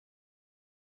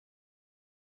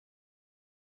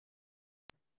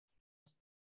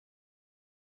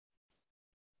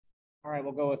All right,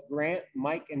 we'll go with Grant,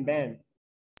 Mike, and Ben.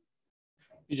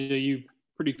 BJ, you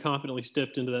pretty confidently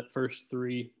stepped into that first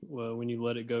three. When you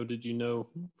let it go, did you know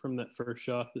from that first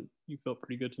shot that you felt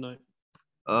pretty good tonight?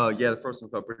 Yeah, the first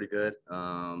one felt pretty good.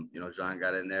 John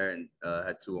got in there and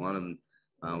had two on him.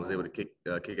 Was able to kick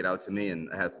it out to me, and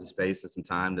I had some space and some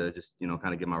time to just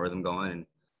kind of get my rhythm going,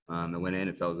 and it went in.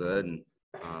 It felt good, and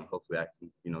hopefully I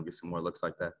can get some more looks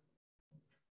like that.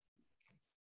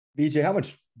 BJ, how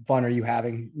much fun are you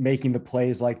having making the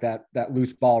plays like that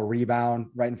loose ball rebound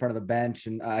right in front of the bench?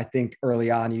 And I think early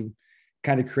on you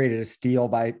kind of created a steal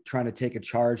by trying to take a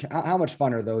charge. How much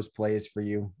fun are those plays for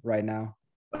you right now?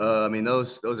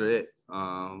 Those are it.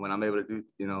 When I'm able to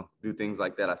do things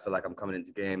like that, I feel like I'm coming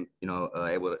into the game,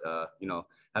 able to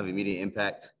have immediate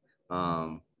impact.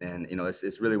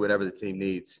 It's really whatever the team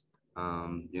needs.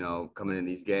 Coming in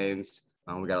these games,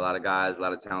 we got a lot of guys, a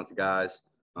lot of talented guys.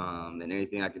 And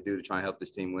anything I can do to try and help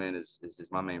this team win is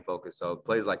my main focus. So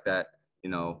plays like that,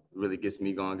 really gets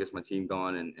me going, gets my team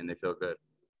going, and they feel good.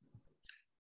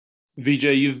 VJ,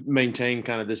 you've maintained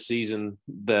kind of this season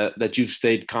that you've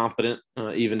stayed confident,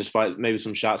 even despite maybe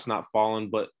some shots not falling.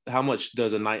 But how much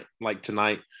does a night like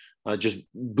tonight just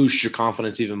boost your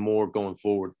confidence even more going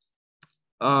forward?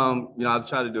 I've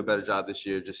tried to do a better job this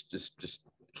year, just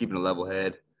keeping a level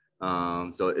head.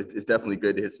 So it's definitely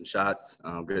good to hit some shots.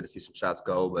 Good to see some shots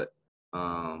go. But,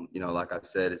 like I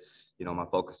said, it's, my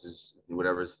focus is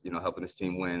whatever's, helping this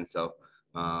team win. So,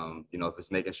 if it's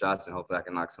making shots, then hopefully I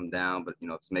can knock some down. But, if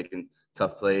it's making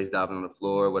tough plays, diving on the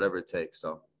floor, whatever it takes.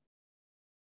 So.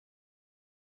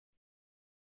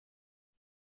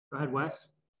 Go ahead, Wes.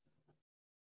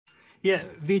 Yeah,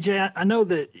 VJ, I know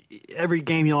that every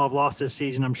game y'all have lost this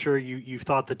season, I'm sure you've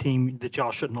thought the team that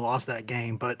y'all shouldn't have lost that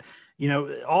game. But,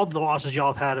 all the losses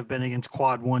y'all have had have been against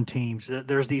quad one teams.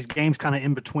 There's these games kind of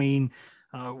in between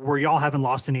where y'all haven't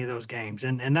lost any of those games.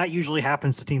 And that usually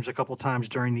happens to teams a couple of times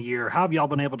during the year. How have y'all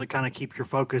been able to kind of keep your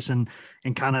focus and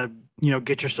kind of,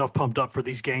 get yourself pumped up for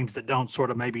these games that don't sort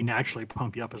of maybe naturally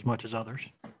pump you up as much as others?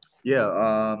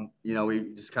 Yeah,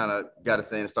 we just kind of got to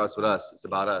say it starts with us. It's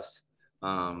about us.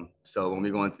 So when we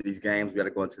go into these games, we got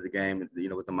to go into the game, with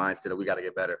the mindset that we got to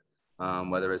get better.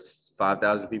 Whether it's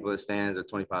 5,000 people in the stands or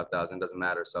 25,000, doesn't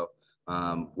matter. So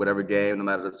whatever game, no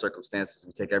matter the circumstances,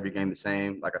 we take every game the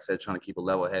same. Like I said, trying to keep a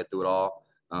level head through it all,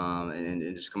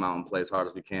 and just come out and play as hard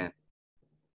as we can.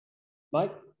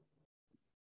 Mike?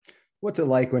 What's it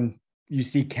like when you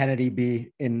see Kennedy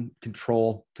be in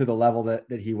control to the level that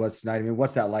he was tonight? I mean,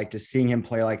 what's that like, just seeing him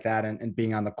play like that and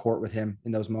being on the court with him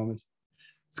in those moments?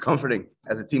 It's comforting.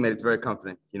 As a teammate, it's very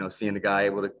comforting, seeing the guy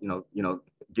able to,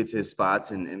 get to his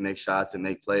spots and make shots and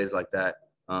make plays like that.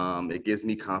 It gives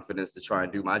me confidence to try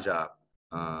and do my job.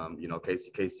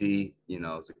 KC,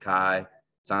 Zakai,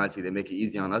 Santi, they make it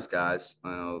easy on us guys,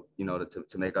 to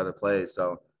make other plays.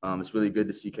 So it's really good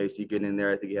to see KC get in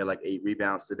there. I think he had like 8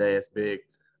 rebounds today. That's big.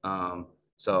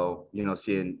 So,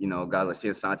 seeing, guys like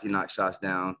seeing Santi knock shots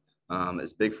down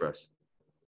is big for us.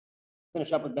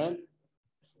 Finish up with Ben.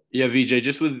 Yeah, VJ,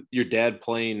 just with your dad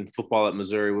playing football at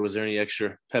Missouri, was there any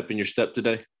extra pep in your step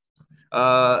today?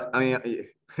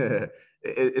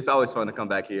 It's always fun to come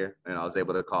back here. I was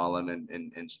able to call him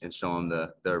and show him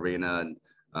the arena, and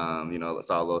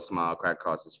saw a little smile crack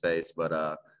across his face.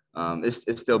 But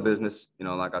it's still business.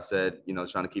 Like I said,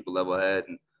 trying to keep a level head,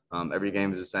 and every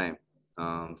game is the same.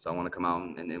 So I want to come out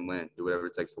and win, do whatever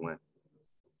it takes to win.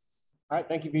 All right,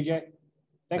 thank you, VJ.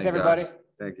 Thanks everybody.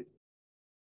 Thank you.